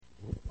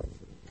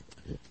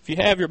If you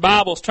have your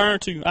Bibles, turn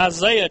to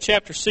Isaiah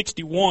chapter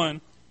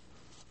 61.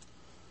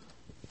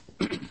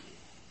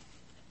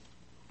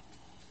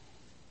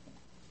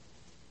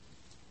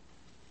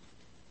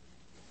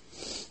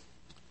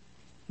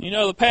 You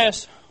know, the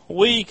past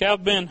week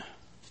I've been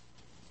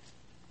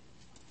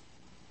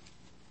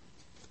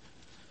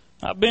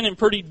in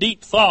pretty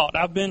deep thought.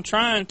 I've been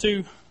trying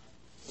to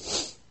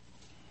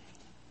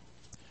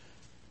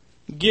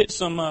get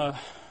some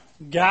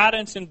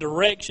guidance and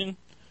direction,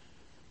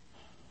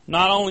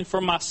 not only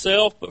for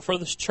myself, but for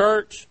this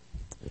church.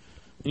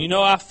 You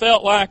know, I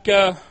felt like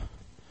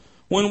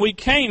when we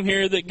came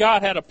here that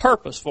God had a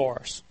purpose for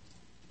us.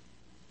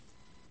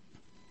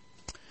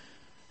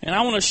 And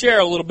I want to share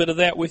a little bit of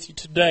that with you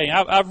today.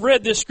 I've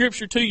read this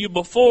scripture to you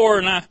before,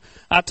 and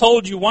I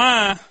told you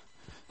why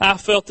I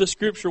felt this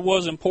scripture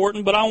was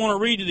important, but I want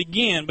to read it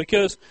again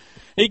because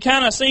it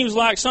kind of seems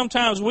like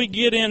sometimes we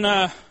get in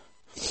a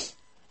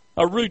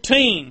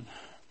routine.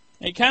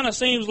 It kind of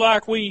seems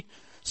like we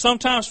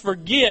sometimes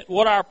forget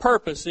what our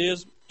purpose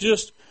is,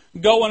 just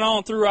going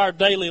on through our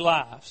daily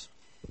lives.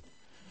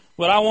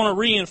 But I want to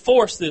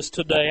reinforce this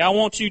today. I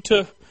want you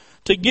to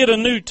get a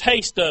new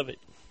taste of it.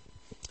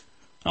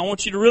 I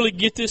want you to really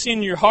get this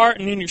in your heart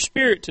and in your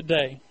spirit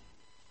today.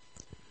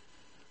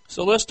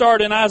 So let's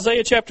start in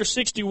Isaiah chapter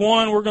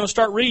 61. We're going to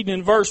start reading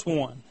in verse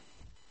 1.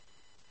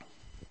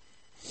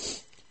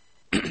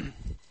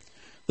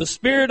 The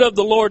Spirit of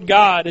the Lord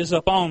God is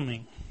upon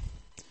me,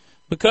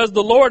 because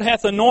the Lord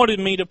hath anointed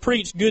me to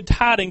preach good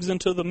tidings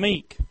unto the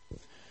meek.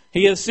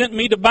 He hath sent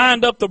me to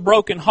bind up the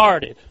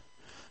brokenhearted,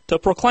 to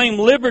proclaim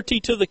liberty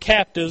to the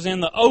captives,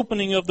 and the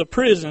opening of the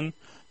prison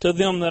to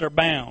them that are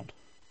bound,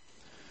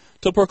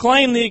 to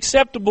proclaim the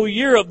acceptable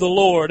year of the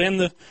Lord, and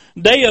the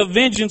day of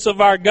vengeance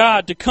of our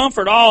God, to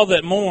comfort all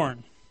that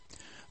mourn,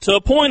 to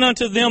appoint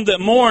unto them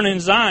that mourn in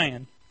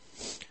Zion,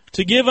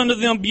 to give unto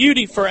them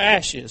beauty for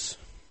ashes,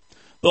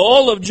 the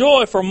oil of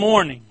joy for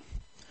mourning,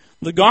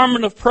 the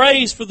garment of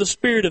praise for the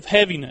spirit of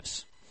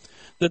heaviness,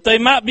 that they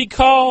might be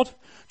called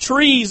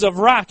trees of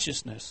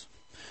righteousness,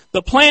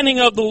 the planting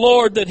of the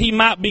Lord, that He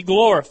might be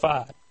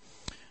glorified.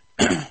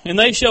 And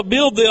they shall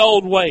build the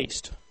old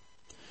waste.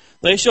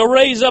 They shall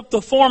raise up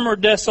the former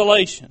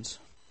desolations.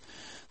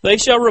 They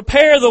shall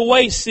repair the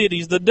waste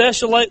cities, the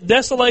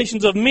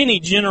desolations of many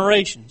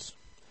generations.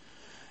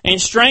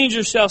 And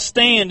strangers shall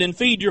stand and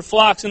feed your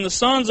flocks, and the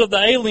sons of the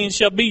aliens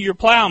shall be your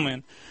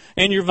plowmen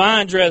and your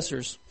vine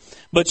dressers.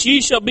 But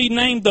ye shall be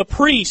named the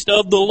priest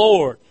of the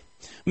Lord.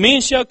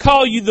 Men shall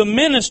call you the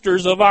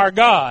ministers of our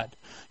God.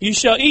 You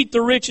shall eat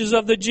the riches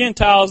of the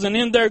Gentiles, and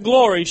in their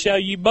glory shall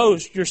ye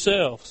boast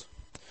yourselves.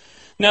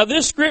 Now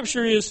this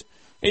scripture is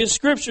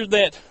scripture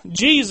that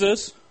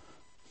Jesus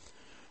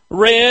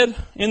read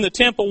in the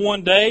temple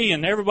one day,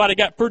 and everybody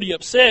got pretty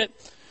upset.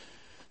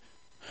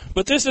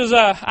 But this is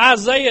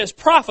Isaiah is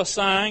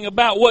prophesying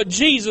about what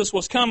Jesus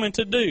was coming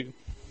to do.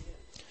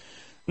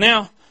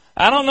 Now,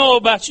 I don't know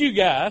about you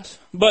guys,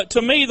 but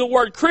to me the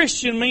word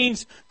Christian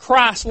means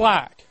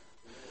Christ-like.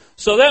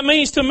 So that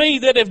means to me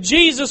that if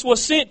Jesus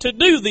was sent to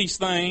do these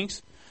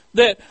things,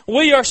 that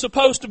we are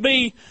supposed to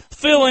be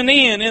filling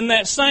in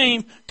that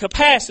same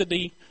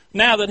capacity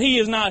now that He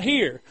is not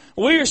here.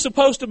 We are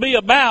supposed to be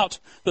about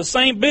the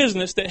same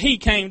business that He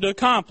came to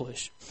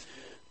accomplish.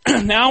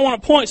 Now I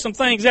want to point some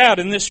things out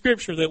in this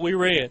scripture that we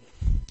read.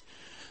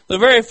 The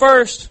very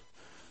first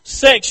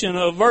section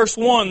of verse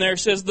 1 there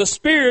says, the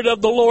Spirit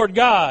of the Lord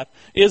God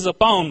is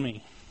upon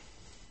me.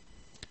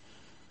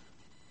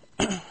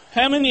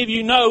 How many of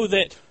you know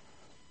that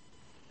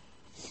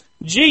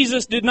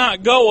Jesus did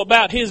not go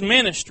about His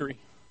ministry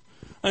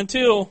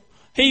until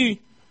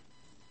He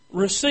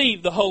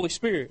received the Holy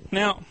Spirit?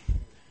 Now,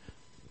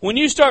 when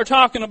you start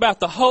talking about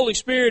the Holy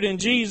Spirit and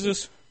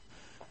Jesus,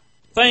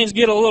 things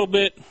get a little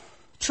bit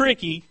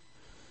tricky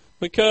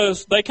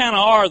because they kind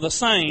of are the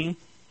same,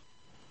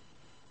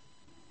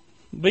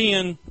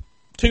 being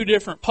two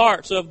different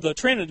parts of the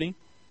Trinity.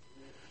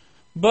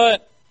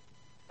 But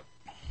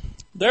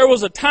there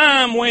was a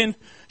time when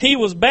He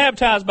was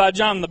baptized by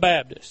John the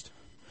Baptist.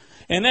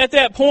 And at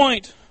that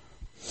point,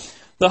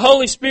 the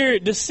Holy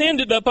Spirit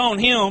descended upon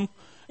Him,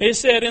 it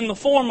said, in the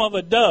form of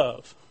a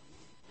dove.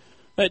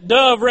 That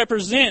dove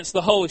represents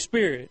the Holy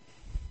Spirit.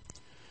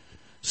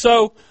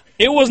 So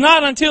it was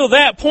not until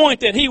that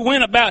point that He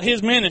went about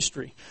His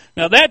ministry.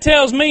 Now that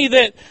tells me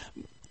that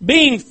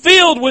being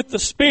filled with the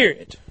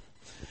Spirit,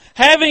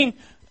 having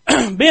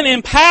been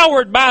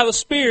empowered by the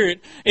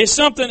Spirit, is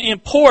something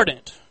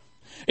important.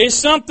 It's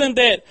something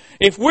that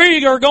if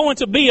we are going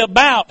to be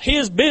about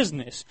His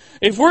business,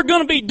 if we're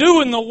going to be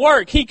doing the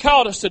work He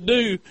called us to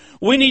do,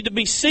 we need to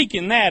be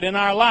seeking that in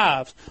our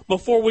lives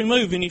before we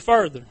move any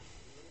further.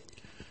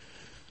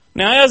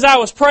 Now, as I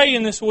was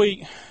praying this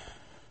week,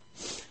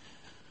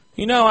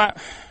 you know,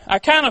 I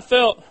kind of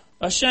felt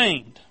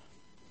ashamed.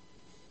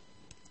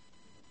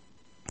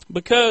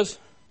 Because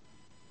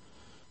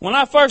when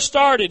I first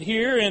started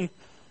here,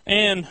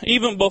 and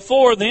even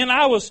before then,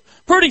 I was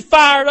pretty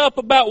fired up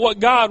about what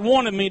God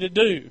wanted me to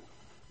do.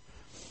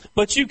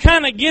 But you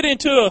kind of get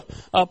into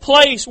a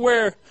place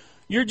where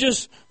you're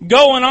just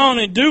going on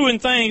and doing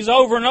things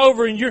over and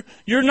over, and you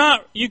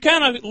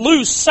kind of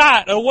lose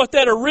sight of what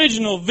that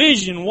original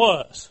vision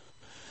was.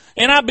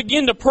 And I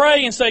begin to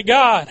pray and say,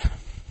 God,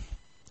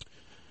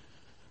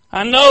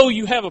 I know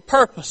you have a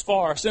purpose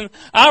for us, and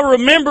I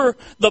remember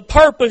the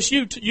purpose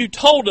you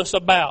told us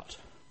about.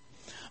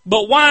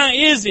 But why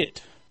is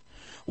it?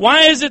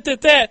 Why is it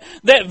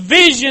that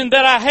vision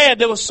that I had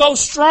that was so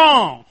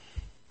strong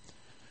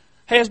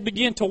has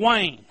begun to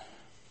wane?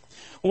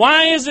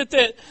 Why is it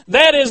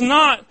that is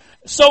not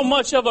so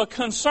much of a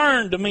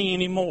concern to me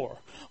anymore?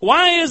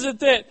 Why is it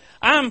that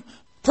I'm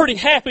pretty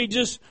happy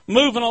just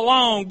moving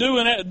along,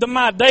 doing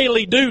my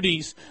daily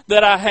duties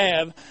that I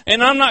have,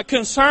 and I'm not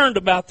concerned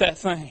about that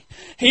thing?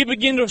 He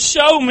began to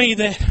show me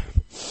that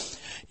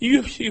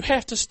you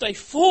have to stay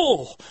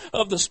full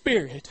of the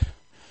Spirit.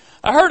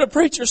 I heard a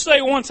preacher say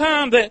one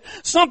time that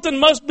something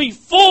must be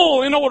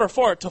full in order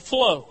for it to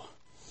flow.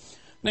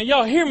 Now,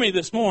 y'all hear me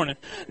this morning.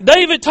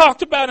 David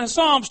talked about in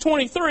Psalms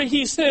 23,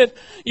 he said,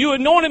 you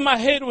anointed my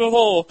head with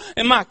oil,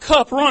 and my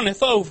cup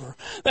runneth over.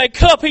 That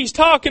cup he's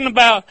talking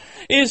about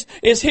is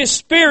his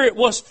spirit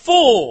was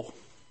full.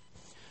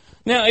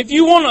 Now, if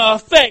you want to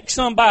affect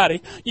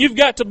somebody, you've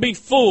got to be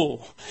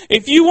full.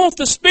 If you want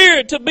the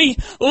Spirit to be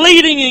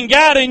leading and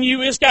guiding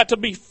you, it's got to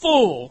be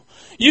full.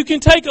 You can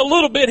take a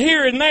little bit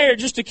here and there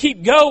just to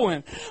keep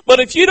going. But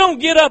if you don't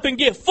get up and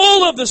get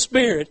full of the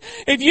Spirit,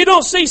 if you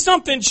don't see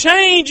something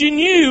change in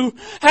you,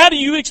 how do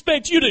you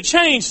expect you to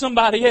change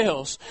somebody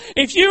else?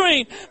 If you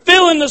ain't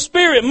feeling the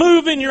Spirit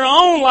move in your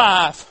own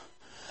life,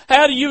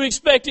 how do you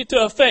expect it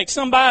to affect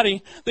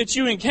somebody that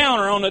you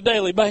encounter on a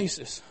daily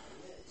basis?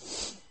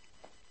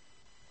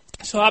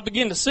 So I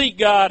begin to seek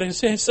God and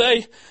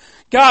say,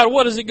 God,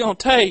 what is it going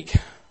to take?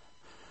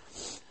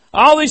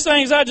 All these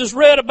things I just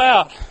read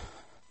about,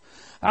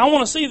 I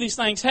want to see these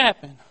things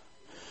happen.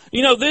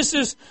 You know, this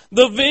is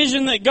the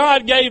vision that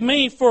God gave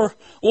me for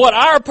what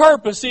our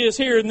purpose is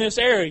here in this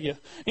area,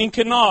 in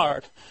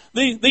Kennard.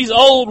 These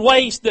old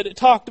wastes that it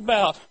talked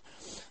about.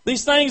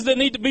 These things that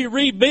need to be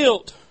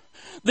rebuilt.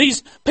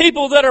 These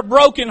people that are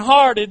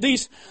brokenhearted.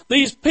 These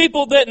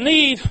people that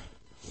need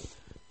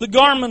the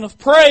garment of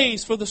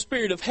praise for the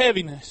spirit of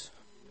heaviness.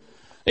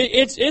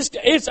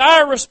 It's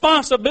our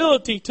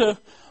responsibility to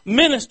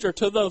minister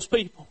to those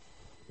people.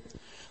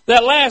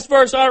 That last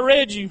verse I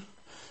read you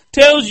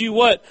tells you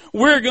what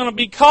we're going to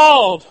be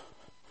called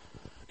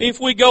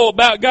if we go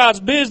about God's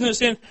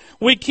business and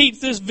we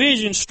keep this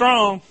vision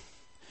strong.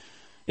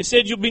 It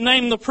said you'll be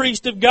named the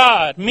priest of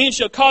God. Men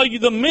shall call you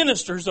the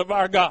ministers of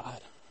our God.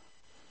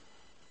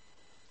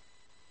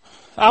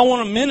 I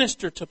want to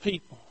minister to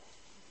people.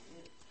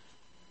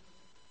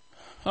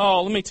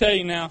 Oh, let me tell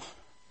you now.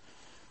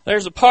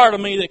 There's a part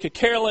of me that could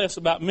care less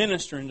about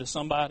ministering to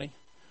somebody.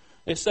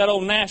 It's that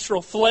old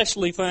natural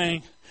fleshly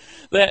thing.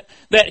 That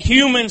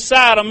human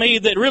side of me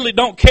that really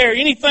don't care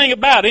anything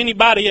about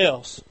anybody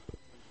else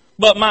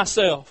but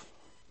myself.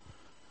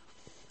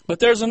 But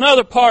there's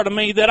another part of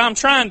me that I'm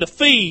trying to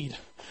feed.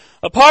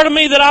 A part of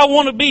me that I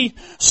want to be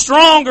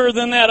stronger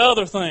than that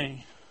other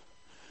thing.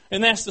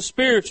 And that's the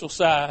spiritual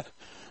side.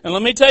 And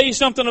let me tell you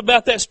something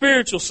about that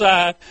spiritual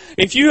side.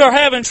 If you are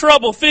having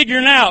trouble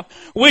figuring out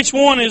which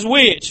one is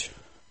which,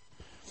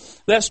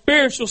 that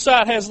spiritual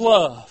side has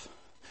love.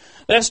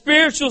 That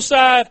spiritual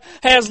side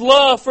has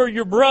love for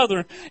your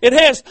brother. It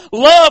has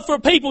love for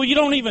people you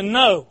don't even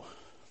know.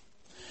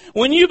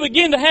 When you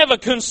begin to have a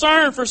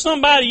concern for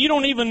somebody you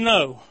don't even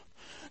know,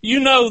 you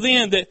know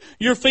then that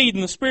you're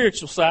feeding the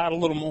spiritual side a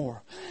little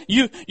more.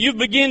 You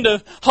begin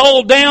to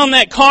hold down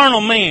that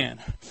carnal man.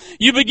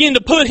 You begin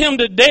to put him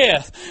to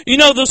death. You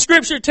know, the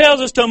Scripture tells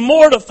us to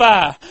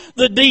mortify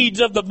the deeds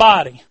of the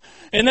body.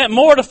 And that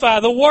mortify,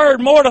 the word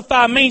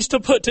mortify means to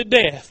put to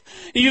death.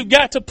 You've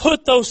got to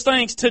put those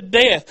things to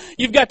death.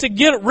 You've got to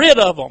get rid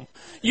of them.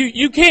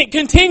 You can't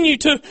continue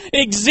to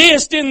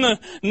exist in the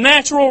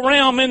natural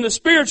realm and the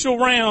spiritual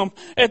realm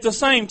at the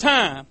same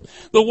time.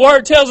 The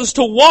Word tells us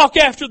to walk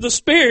after the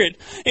Spirit,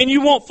 and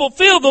you won't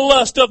fulfill the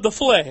lust of the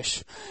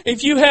flesh.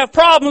 If you have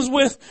problems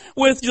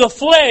with the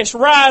flesh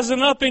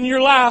rising up in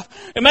your life,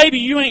 and maybe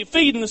you ain't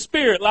feeding the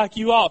Spirit like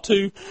you ought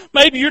to,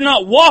 maybe you're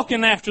not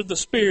walking after the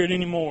Spirit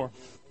anymore.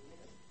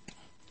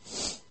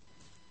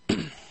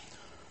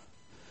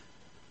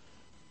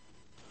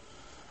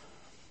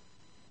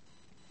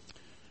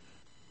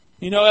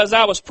 You know, as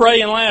I was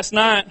praying last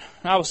night,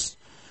 I was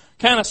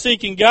kind of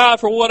seeking God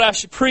for what I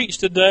should preach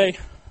today.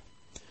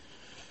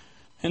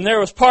 And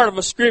there was part of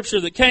a scripture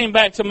that came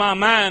back to my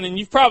mind, and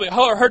you've probably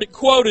heard it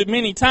quoted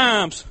many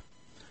times.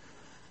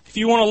 If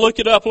you want to look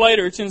it up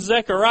later, it's in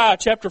Zechariah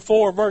chapter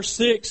 4, verse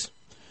 6.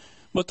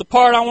 But the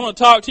part I want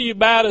to talk to you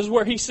about is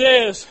where he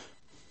says,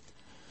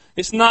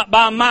 it's not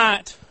by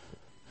might,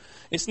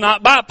 it's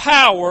not by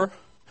power,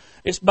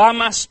 it's by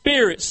my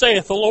Spirit,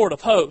 saith the Lord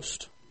of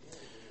hosts.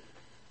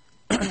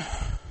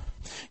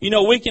 You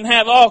know, we can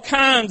have all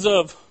kinds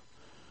of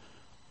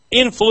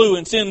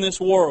influence in this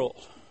world.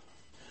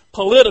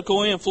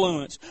 Political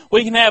influence.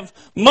 We can have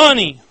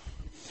money.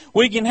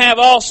 We can have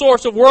all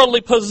sorts of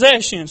worldly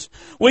possessions.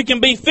 We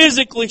can be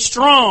physically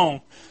strong.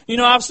 You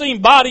know, I've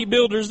seen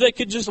bodybuilders that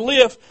could just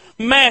lift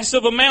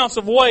massive amounts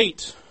of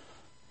weight.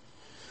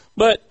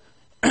 But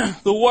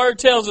the Word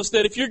tells us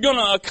that if you're going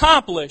to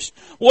accomplish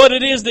what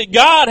it is that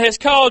God has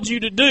called you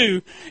to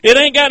do, it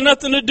ain't got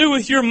nothing to do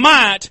with your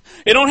might.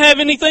 It don't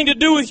have anything to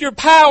do with your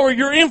power,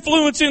 your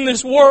influence in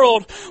this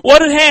world.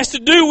 What it has to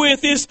do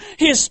with is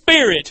His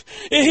Spirit.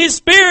 His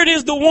Spirit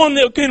is the one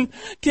that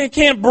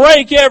can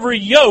break every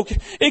yoke.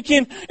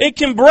 It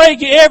can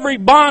break every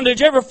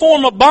bondage, every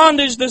form of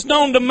bondage that's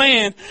known to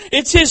man.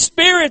 It's His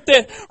Spirit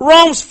that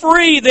roams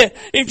free, that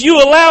if you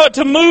allow it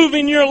to move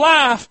in your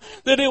life,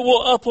 that it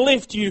will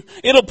uplift you.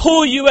 It'll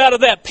pull you out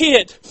of that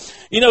pit.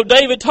 You know,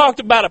 David talked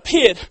about a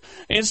pit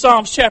in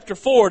Psalms chapter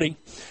 40.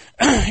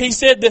 He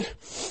said that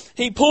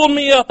He pulled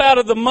me up out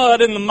of the mud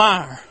and the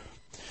mire.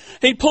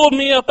 He pulled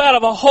me up out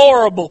of a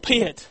horrible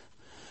pit.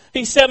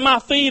 He set my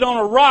feet on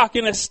a rock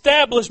and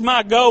established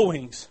my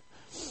goings.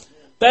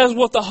 That's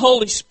what the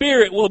Holy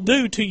Spirit will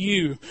do to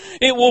you.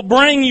 It will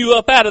bring you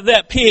up out of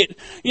that pit.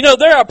 You know,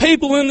 there are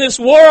people in this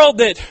world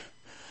that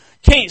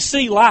can't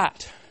see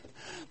light.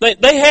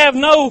 They have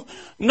no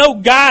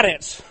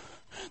guidance.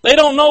 They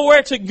don't know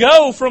where to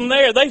go from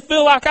there. They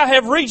feel like I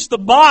have reached the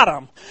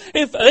bottom.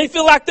 They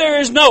feel like there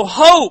is no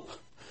hope.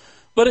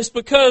 But it's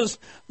because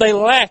they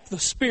lack the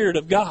Spirit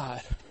of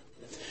God.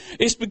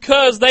 It's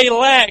because they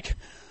lack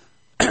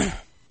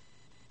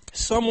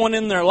someone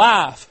in their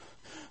life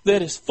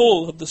that is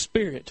full of the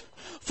Spirit,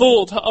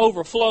 full to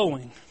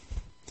overflowing.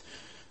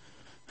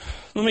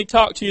 Let me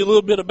talk to you a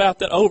little bit about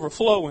that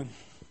overflowing.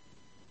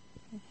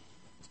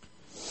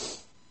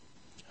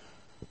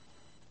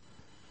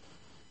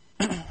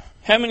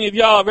 How many of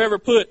y'all have ever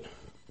put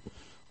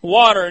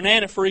water and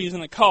antifreeze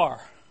in a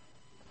car?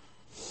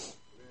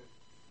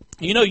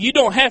 You know, you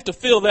don't have to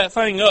fill that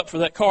thing up for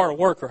that car to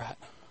work right.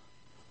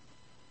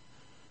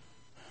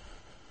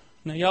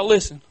 Now, y'all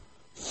listen.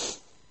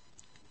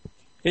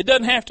 It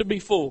doesn't have to be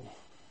full.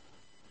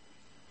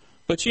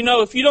 But you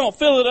know, if you don't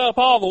fill it up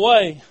all the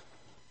way,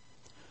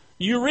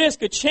 you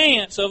risk a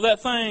chance of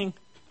that thing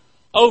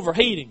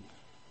overheating.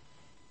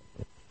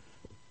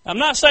 I'm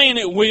not saying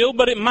it will,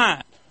 but it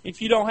might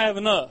if you don't have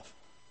enough.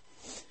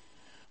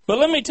 But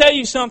let me tell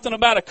you something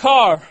about a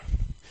car.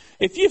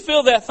 If you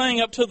fill that thing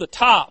up to the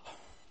top,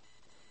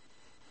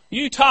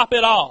 you top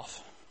it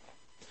off.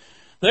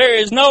 There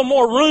is no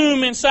more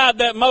room inside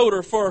that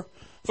motor for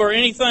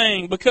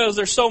anything because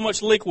there's so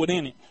much liquid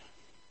in it.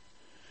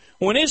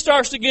 When it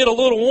starts to get a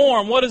little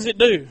warm, what does it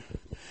do?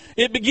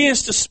 It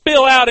begins to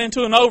spill out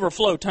into an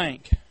overflow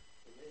tank.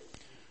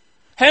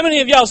 How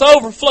many of y'all's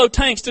overflow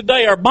tanks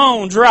today are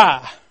bone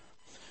dry?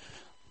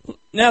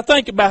 Now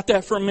think about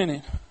that for a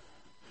minute.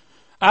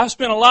 I've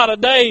spent a lot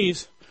of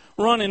days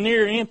running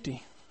near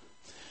empty.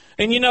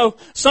 And you know,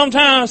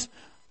 sometimes,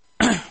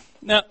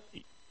 now,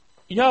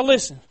 y'all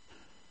listen.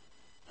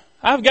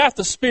 I've got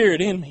the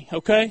Spirit in me,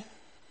 okay?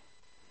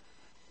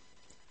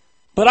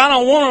 But I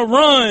don't want to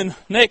run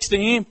next to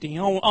empty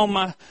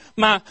on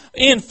my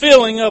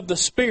infilling of the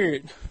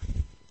Spirit.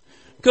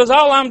 Because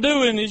all I'm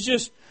doing is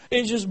just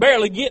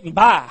barely getting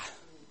by.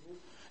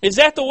 Is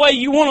that the way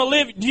you want to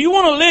live? Do you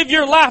want to live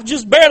your life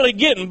just barely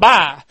getting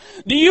by?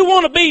 Do you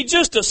want to be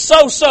just a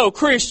so-so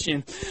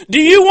Christian?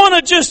 Do you want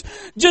to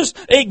just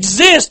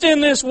exist in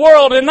this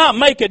world and not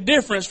make a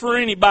difference for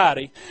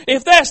anybody?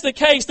 If that's the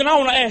case, then I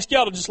want to ask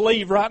y'all to just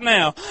leave right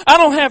now. I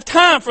don't have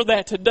time for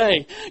that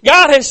today.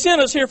 God has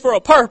sent us here for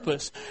a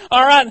purpose.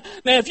 All right?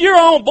 Now, if you're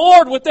on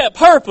board with that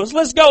purpose,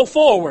 let's go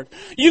forward.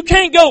 You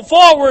can't go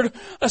forward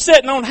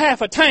sitting on half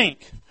a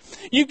tank.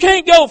 You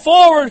can't go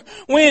forward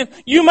when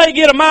you may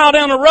get a mile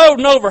down the road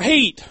and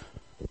overheat.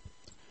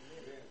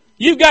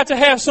 You've got to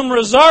have some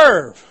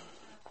reserve.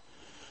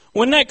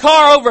 When that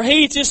car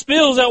overheats, it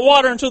spills that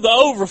water into the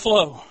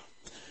overflow.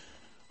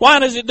 Why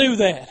does it do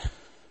that?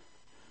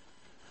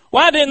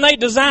 Why didn't they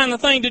design the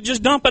thing to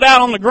just dump it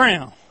out on the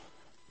ground?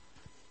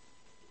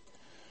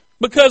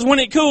 Because when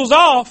it cools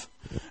off,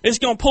 it's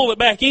going to pull it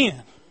back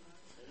in.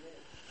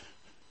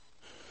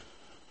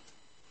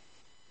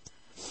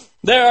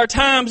 There are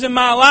times in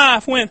my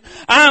life when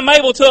I'm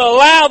able to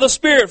allow the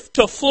Spirit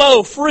to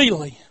flow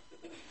freely.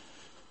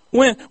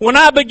 When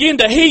I begin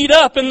to heat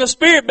up and the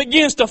Spirit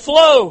begins to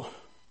flow,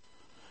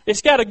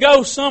 it's got to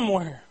go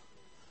somewhere.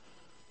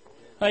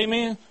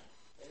 Amen.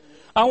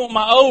 I want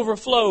my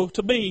overflow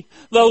to be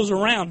those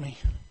around me.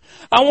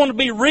 I want to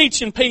be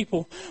reaching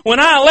people. When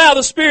I allow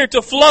the Spirit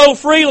to flow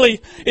freely,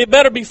 it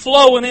better be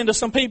flowing into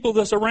some people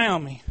that's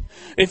around me.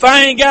 If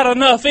I ain't got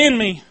enough in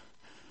me,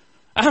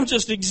 I'm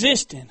just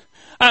existing.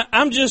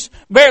 I'm just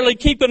barely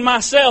keeping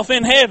myself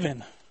in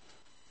heaven.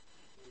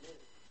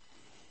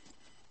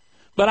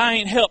 But I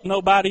ain't helped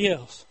nobody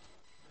else.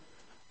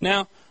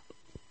 Now,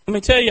 let me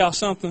tell y'all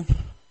something.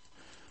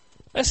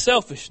 That's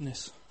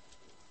selfishness.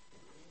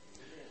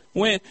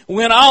 When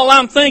all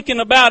I'm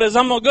thinking about is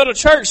I'm going to go to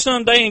church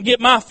Sunday and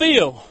get my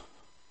fill.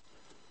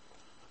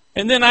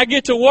 And then I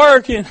get to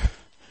work and,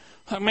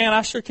 man,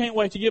 I sure can't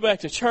wait to get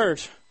back to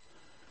church.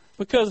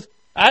 Because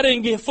I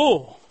didn't get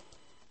full.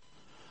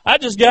 I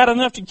just got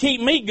enough to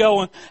keep me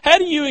going. How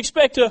do you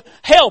expect to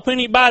help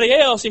anybody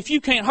else if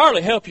you can't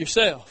hardly help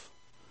yourself?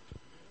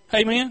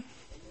 Amen?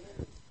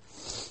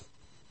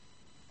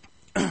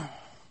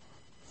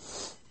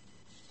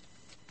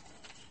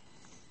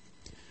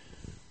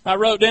 I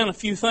wrote down a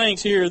few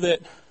things here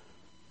that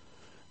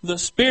the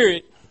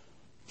Spirit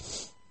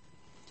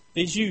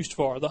is used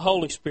for, the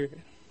Holy Spirit.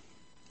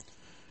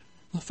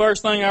 The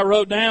first thing I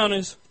wrote down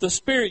is the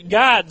Spirit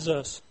guides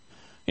us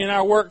in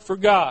our work for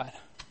God.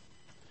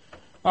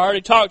 I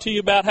already talked to you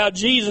about how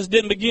Jesus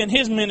didn't begin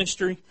His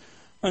ministry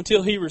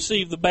until He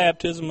received the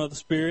baptism of the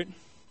Spirit.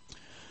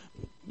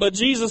 But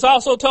Jesus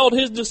also told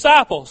His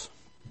disciples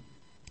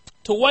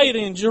to wait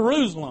in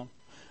Jerusalem.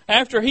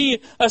 After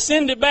He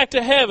ascended back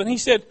to heaven, He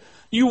said,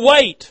 you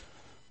wait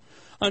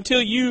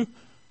until you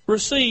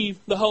receive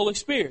the Holy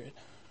Spirit.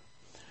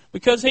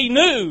 Because He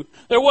knew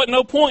there wasn't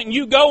no point in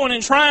you going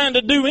and trying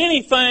to do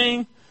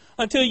anything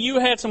until you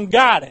had some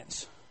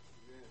guidance.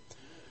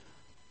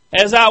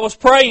 As I was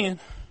praying,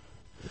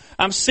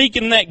 I'm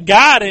seeking that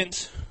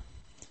guidance.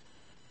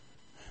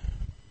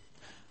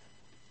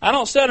 I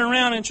don't sit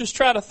around and just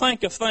try to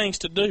think of things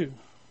to do.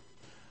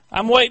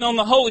 I'm waiting on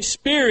the Holy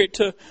Spirit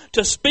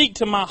to speak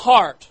to my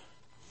heart.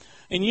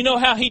 And you know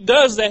how He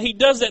does that? He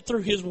does that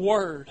through His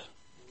Word.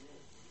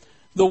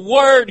 The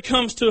Word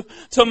comes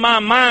to my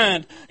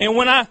mind. And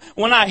when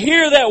I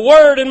hear that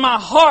Word in my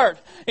heart,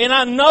 and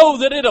I know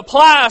that it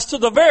applies to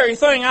the very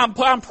thing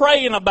I'm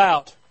praying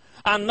about,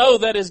 I know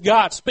that is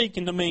God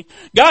speaking to me.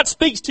 God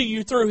speaks to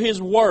you through His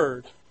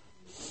Word.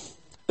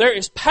 There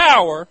is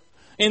power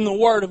in the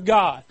Word of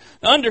God.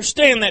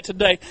 Understand that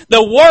today.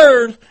 The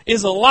Word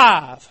is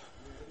alive.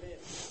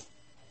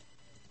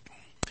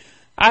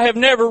 I have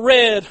never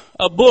read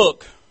a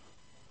book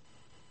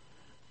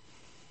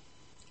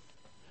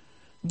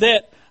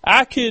that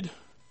I could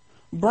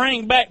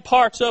bring back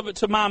parts of it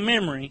to my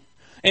memory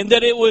and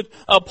that it would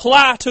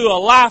apply to a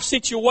life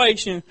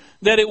situation,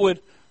 that it would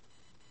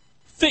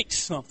fix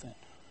something.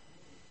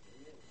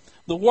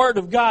 The Word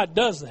of God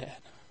does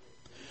that.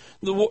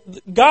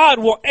 God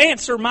will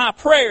answer my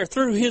prayer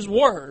through His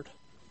Word,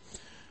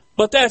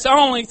 but that's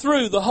only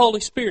through the Holy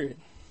Spirit.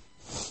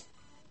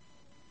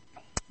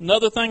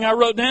 Another thing I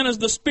wrote down is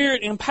the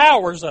Spirit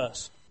empowers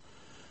us.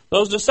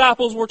 Those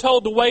disciples were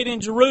told to wait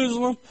in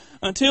Jerusalem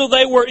until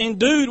they were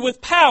endued with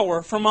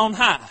power from on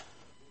high.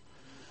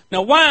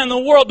 Now, why in the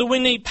world do we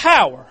need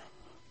power?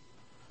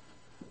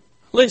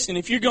 Listen,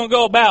 if you're going to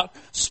go about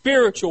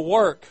spiritual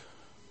work,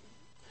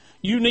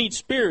 you need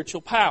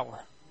spiritual power.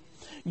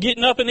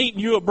 Getting up and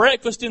eating you a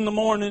breakfast in the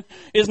morning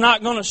is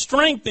not going to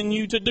strengthen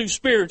you to do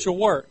spiritual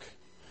work.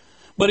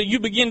 But you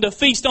begin to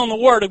feast on the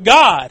Word of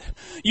God.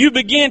 You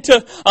begin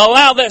to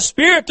allow that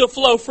Spirit to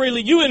flow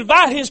freely. You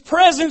invite His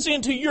presence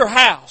into your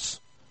house.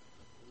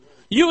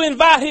 You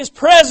invite His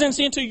presence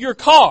into your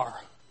car.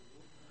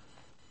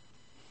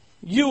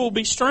 You will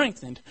be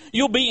strengthened.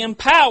 You'll be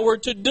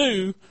empowered to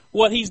do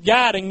what He's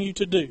guiding you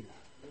to do.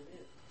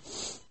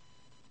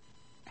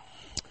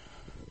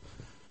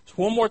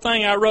 One more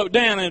thing I wrote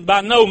down, and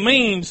by no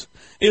means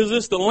is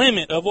this the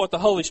limit of what the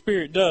Holy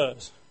Spirit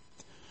does.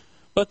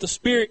 But the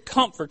Spirit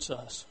comforts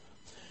us.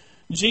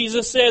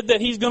 Jesus said that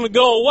He's going to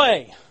go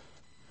away.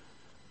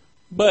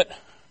 But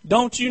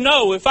don't you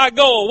know, if I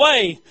go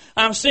away,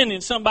 I'm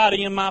sending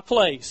somebody in my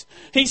place.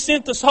 He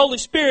sent the Holy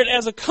Spirit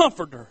as a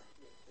comforter.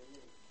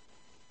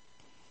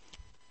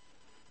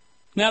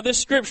 Now, this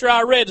scripture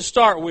I read to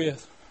start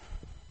with,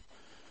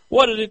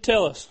 what did it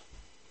tell us?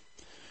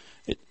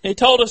 It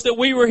told us that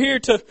we were here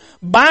to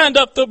bind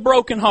up the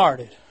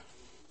brokenhearted.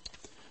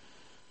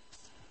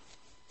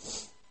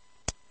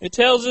 It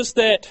tells us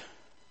that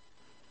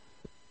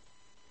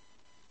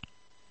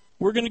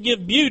we're going to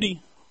give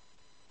beauty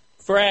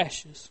for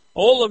ashes,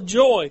 oil of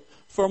joy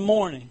for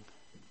mourning,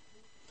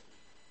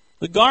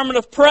 the garment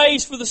of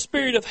praise for the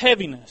spirit of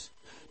heaviness.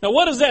 Now,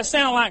 what does that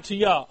sound like to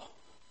y'all?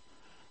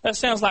 That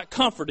sounds like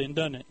comforting,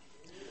 doesn't it?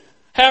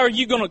 How are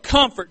you going to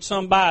comfort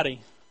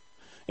somebody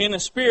in a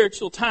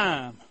spiritual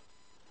time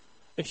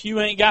if you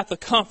ain't got the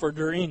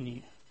comforter in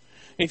you?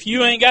 If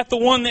you ain't got the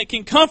one that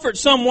can comfort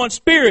someone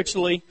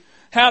spiritually,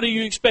 how do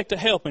you expect to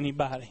help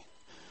anybody?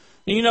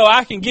 You know,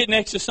 I can get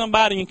next to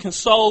somebody and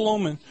console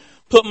them and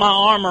put my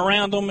arm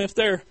around them if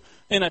they're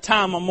in a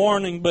time of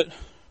mourning, but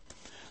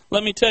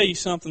let me tell you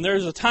something.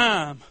 There's a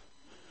time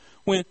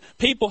when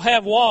people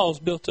have walls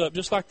built up,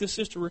 just like this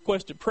sister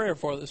requested prayer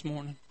for this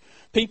morning.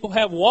 People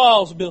have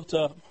walls built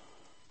up.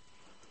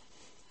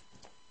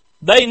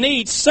 They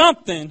need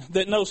something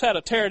that knows how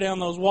to tear down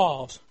those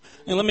walls.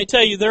 And let me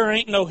tell you, there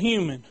ain't no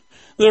human.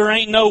 There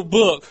ain't no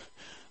book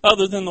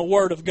other than the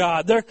Word of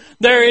God.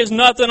 There is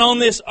nothing on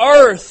this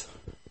earth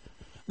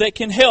that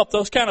can help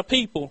those kind of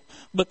people,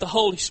 but the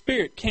Holy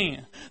Spirit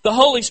can. The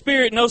Holy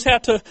Spirit knows how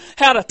to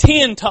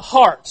tend to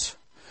hearts.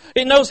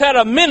 It knows how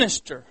to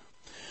minister.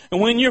 And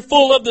when you're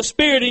full of the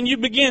Spirit and you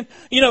begin,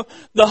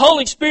 the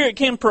Holy Spirit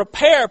can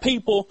prepare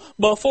people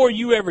before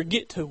you ever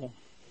get to them.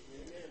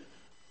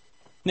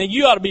 Now,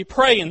 you ought to be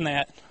praying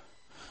that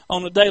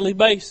on a daily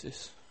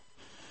basis.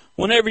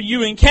 Whenever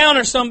you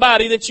encounter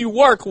somebody that you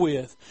work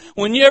with,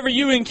 whenever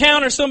you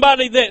encounter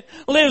somebody that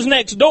lives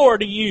next door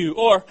to you,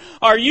 or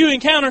you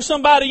encounter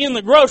somebody in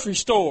the grocery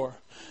store,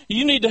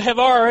 you need to have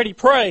already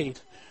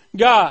prayed,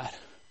 God,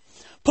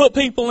 put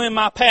people in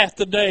my path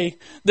today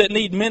that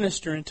need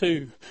ministering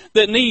to,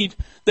 that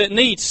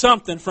need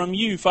something from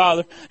you,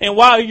 Father. And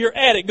while you're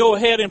at it, go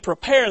ahead and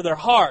prepare their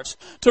hearts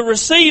to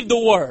receive the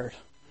Word.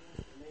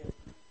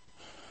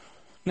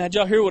 Now, did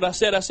y'all hear what I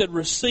said? I said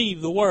receive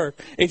the Word.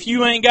 If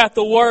you ain't got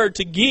the Word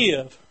to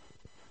give,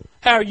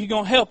 how are you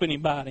going to help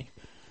anybody?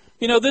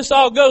 You know, this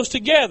all goes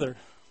together.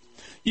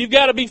 You've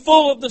got to be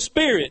full of the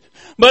Spirit.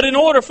 But in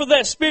order for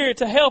that Spirit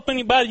to help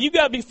anybody, you've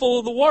got to be full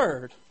of the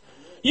Word.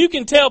 You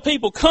can tell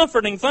people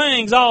comforting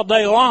things all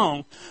day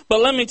long.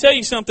 But let me tell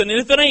you something.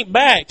 If it ain't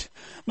backed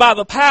by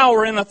the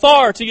power and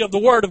authority of the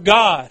Word of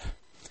God,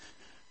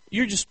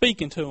 you're just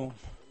speaking to them.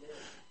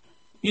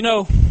 You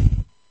know,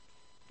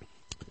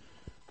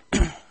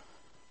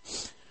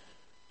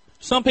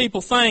 some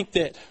people think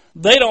that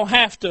they don't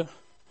have to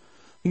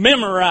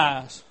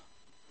memorize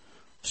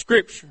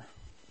Scripture.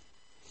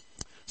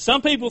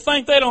 Some people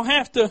think they don't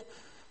have to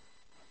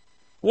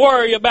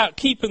worry about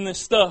keeping this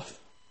stuff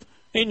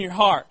in your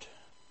heart.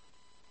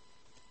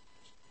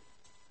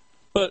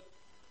 But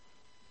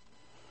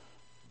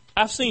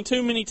I've seen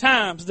too many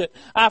times that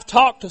I've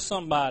talked to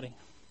somebody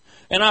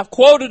and I've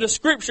quoted a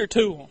Scripture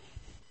to them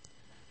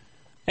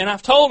and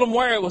I've told them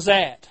where it was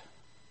at,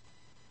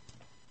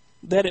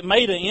 that it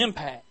made an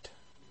impact.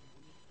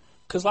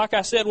 Because like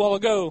I said a while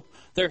ago,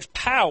 there's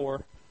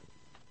power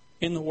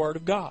in the Word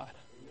of God.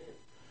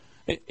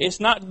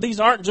 It's not; these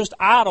aren't just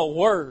idle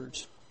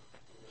words.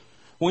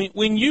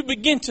 When you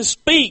begin to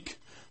speak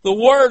the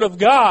Word of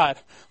God,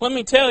 let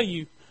me tell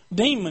you,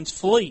 demons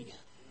flee.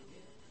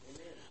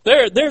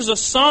 There's a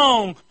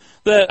song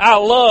that I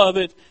love,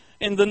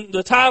 and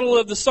the title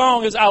of the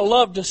song is "I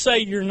Love to Say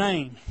Your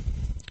Name."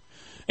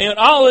 And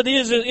all it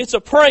is, it's a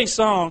praise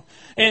song.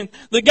 And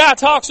the guy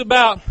talks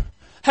about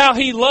how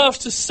he loves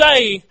to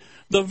say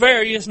the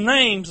various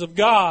names of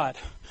God.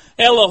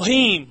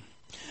 Elohim,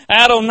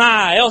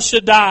 Adonai, El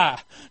Shaddai,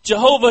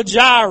 Jehovah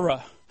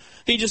Jireh.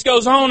 He just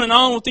goes on and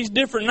on with these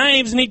different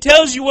names, and he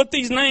tells you what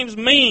these names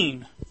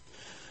mean.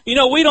 You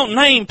know, we don't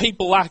name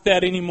people like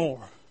that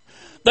anymore.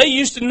 They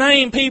used to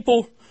name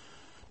people,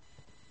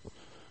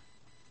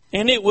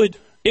 and it would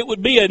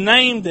be a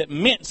name that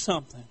meant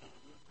something.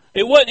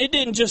 It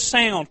didn't just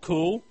sound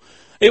cool.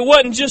 It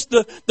wasn't just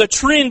the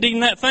trending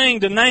that thing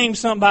to name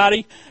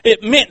somebody.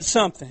 It meant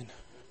something.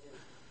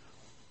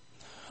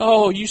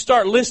 Oh, you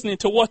start listening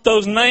to what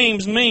those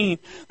names mean.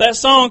 That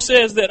song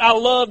says that I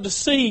love to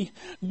see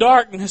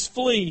darkness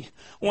flee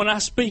when I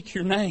speak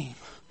your name.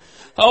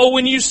 Oh,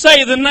 when you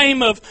say the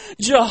name of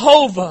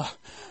Jehovah,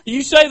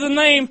 you say the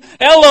name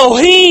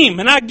Elohim,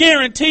 and I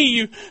guarantee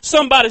you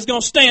somebody's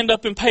going to stand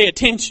up and pay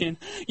attention.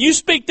 You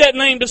speak that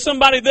name to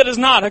somebody that is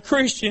not a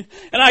Christian,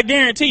 and I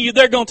guarantee you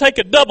they're going to take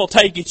a double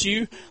take at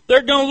you.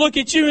 They're going to look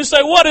at you and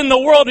say, what in the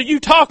world are you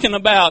talking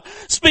about,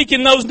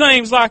 speaking those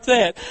names like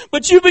that?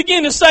 But you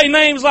begin to say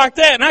names like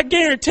that, and I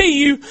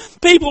guarantee you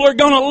people are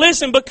going to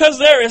listen, because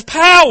there is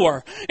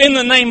power in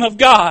the name of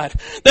God.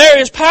 There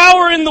is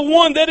power in the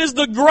one that is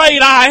the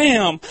great I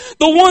am,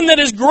 the one that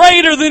is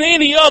greater than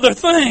any other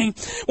thing.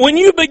 When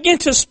you begin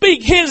to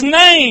speak His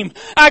name,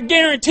 I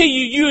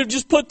guarantee you have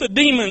just put the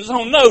demons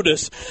on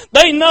notice.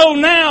 They know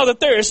now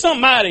that there is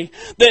somebody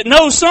that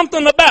knows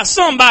something about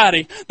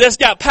somebody that's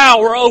got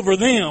power over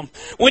them.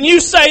 When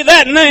you say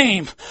that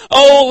name,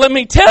 oh, let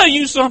me tell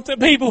you something,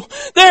 people.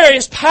 There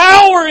is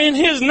power in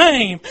His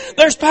name.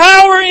 There's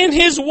power in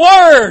His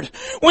Word.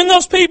 When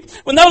those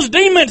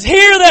demons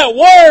hear that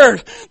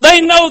Word,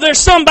 they know there's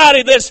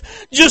somebody that's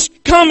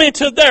just come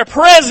into their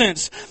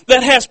presence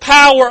that has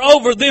power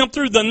over them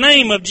through the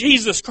name of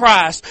Jesus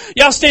Christ.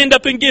 Y'all stand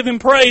up and give Him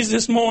praise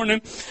this morning.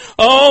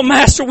 Oh,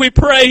 Master, we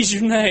praise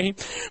your name.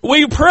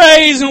 We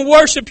praise and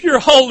worship your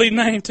holy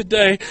name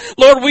today.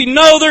 Lord, we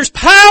know there's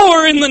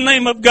power in the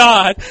name of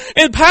God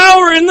and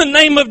power in the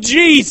name of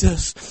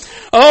Jesus.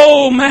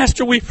 Oh,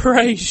 Master, we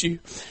praise you.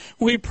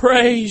 We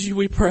praise you.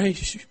 We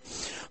praise you.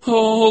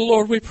 Oh,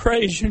 Lord, we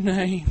praise your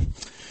name.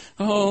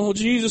 Oh,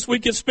 Jesus, we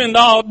could spend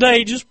all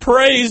day just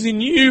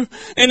praising you,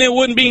 and it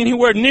wouldn't be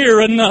anywhere near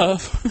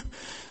enough.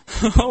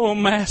 Oh,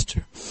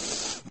 Master.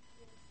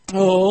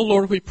 Oh,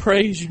 Lord, we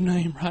praise your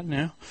name right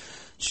now.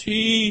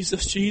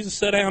 Jesus,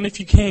 sit down if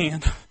you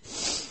can.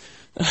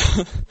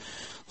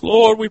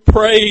 Lord, we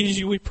praise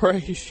you, we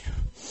praise you.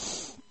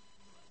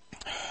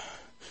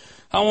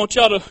 I want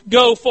y'all to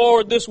go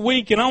forward this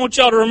week, and I want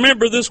y'all to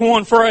remember this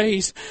one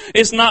phrase.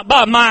 It's not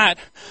by might,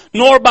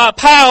 nor by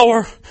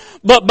power,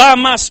 but by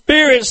my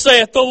Spirit,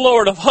 saith the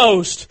Lord of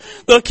hosts.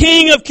 The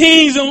King of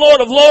kings and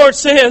Lord of lords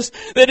says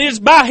that it's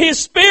by His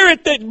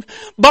Spirit that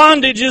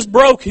bondage is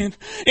broken.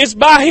 It's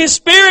by His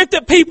Spirit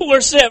that people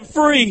are set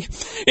free.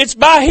 It's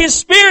by His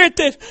Spirit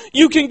that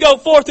you can go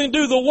forth and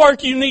do the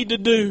work you need to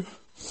do.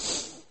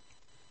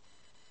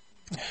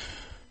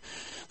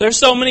 There's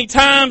so many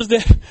times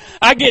that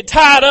I get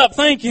tied up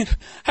thinking,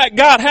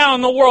 God, how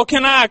in the world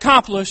can I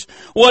accomplish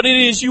what it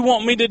is you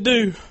want me to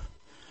do?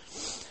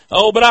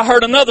 Oh, but I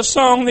heard another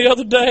song the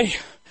other day.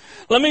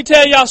 Let me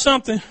tell y'all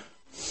something.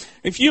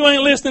 If you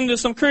ain't listening to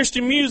some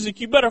Christian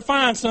music, you better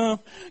find some.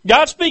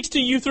 God speaks to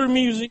you through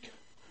music.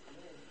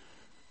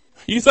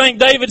 You think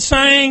David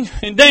sang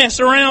and danced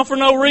around for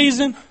no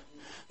reason?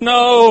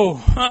 No.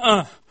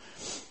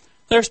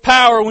 There's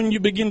power when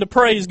you begin to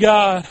praise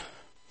God.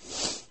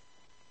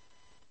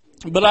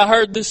 But I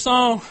heard this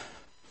song,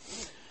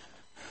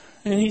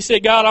 and he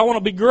said, God, I want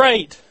to be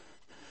great.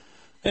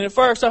 And at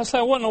first I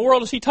said, what in the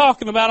world is he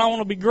talking about? I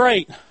want to be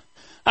great.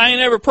 I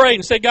ain't ever prayed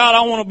and said, God,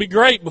 I want to be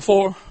great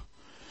before.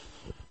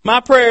 My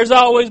prayer has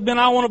always been,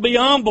 I want to be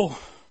humble.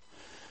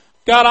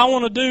 God, I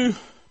want to do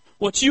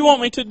what you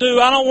want me to do.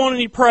 I don't want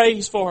any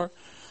praise for it.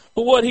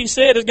 But what he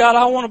said is, God,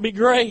 I want to be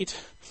great.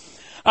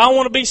 I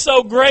want to be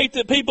so great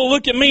that people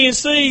look at me and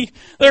see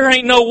there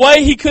ain't no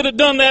way he could have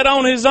done that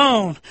on his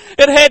own.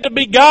 It had to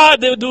be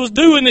God that was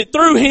doing it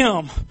through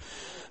him.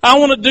 I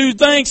want to do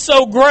things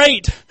so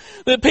great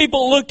that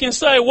people look and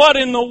say, what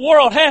in the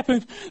world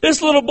happened?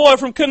 This little boy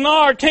from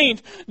Kennard can't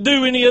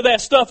do any of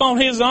that stuff on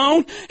his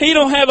own. He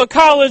don't have a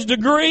college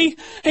degree.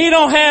 He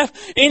don't have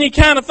any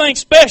kind of thing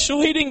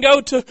special. He didn't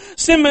go to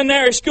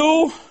seminary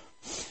school.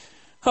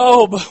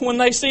 Oh, but when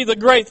they see the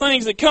great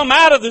things that come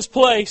out of this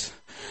place,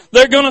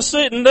 they're going to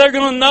sit and they're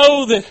going to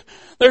know that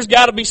there's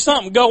got to be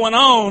something going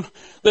on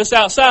that's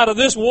outside of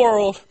this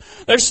world.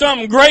 There's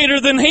something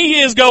greater than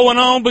he is going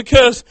on,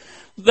 because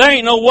there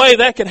ain't no way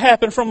that could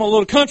happen from a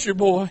little country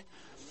boy.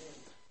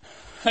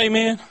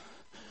 Amen.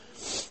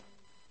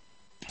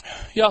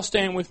 Y'all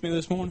stand with me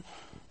this morning.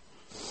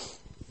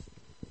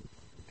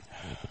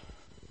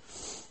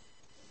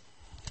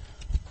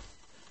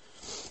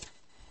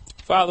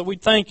 Father, we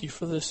thank you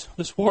for this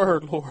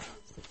word, Lord.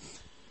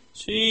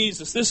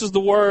 Jesus, this is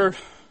the word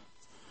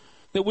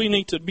that we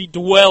need to be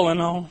dwelling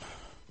on.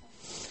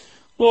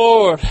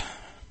 Lord,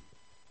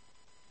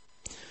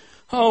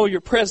 oh,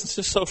 your presence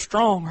is so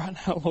strong right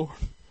now, Lord.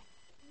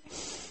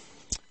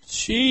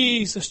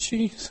 Jesus,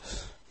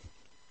 Jesus.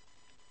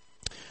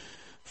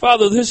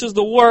 Father, this is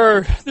the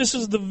word, this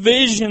is the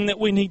vision that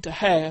we need to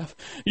have.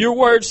 Your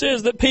word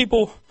says that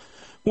people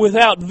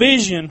without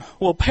vision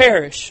will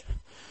perish.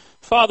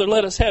 Father,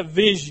 let us have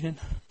vision.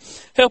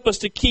 Help us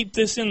to keep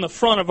this in the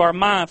front of our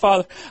mind,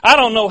 Father. I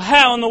don't know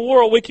how in the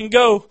world we can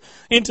go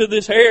into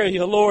this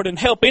area, Lord, and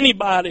help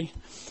anybody.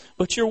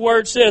 But your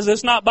word says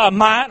it's not by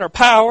might or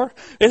power.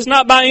 It's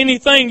not by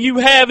anything you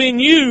have in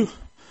you.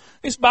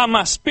 It's by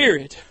my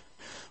Spirit.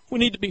 We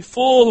need to be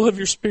full of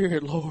your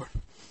Spirit, Lord.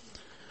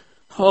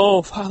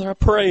 Oh, Father, I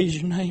praise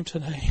your name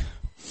today.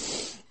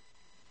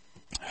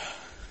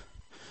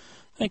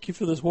 Thank you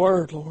for this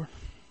word, Lord.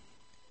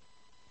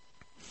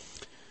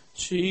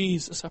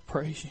 Jesus, I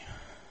praise you.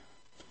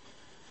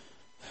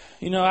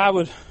 You know, I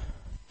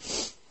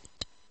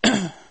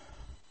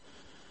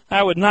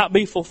would not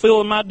be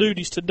fulfilling my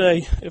duties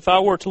today if I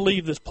were to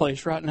leave this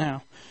place right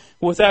now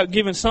without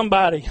giving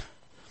somebody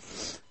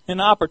an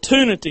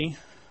opportunity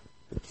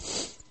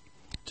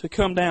to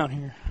come down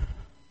here.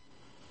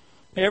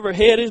 Every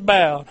head is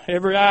bowed.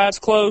 Every eye is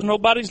closed.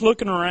 Nobody's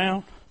looking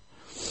around.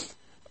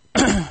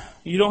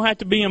 You don't have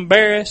to be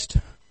embarrassed.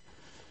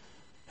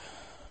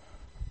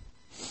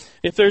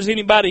 If there's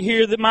anybody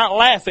here that might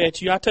laugh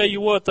at you, I tell you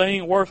what, they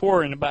ain't worth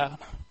worrying about.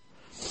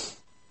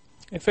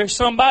 If there's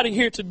somebody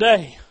here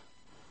today,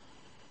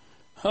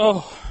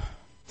 oh,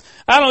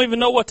 I don't even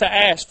know what to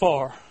ask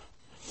for.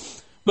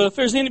 But if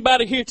there's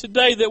anybody here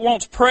today that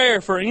wants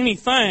prayer for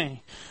anything,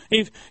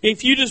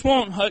 if you just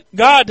want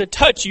God to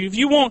touch you, if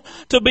you want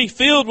to be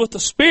filled with the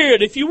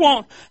Spirit, if you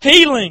want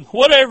healing,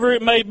 whatever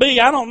it may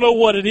be, I don't know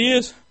what it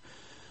is,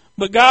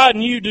 but God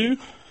and you do.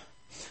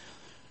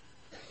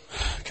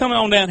 Come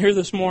on down here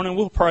this morning,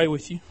 we'll pray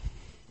with you.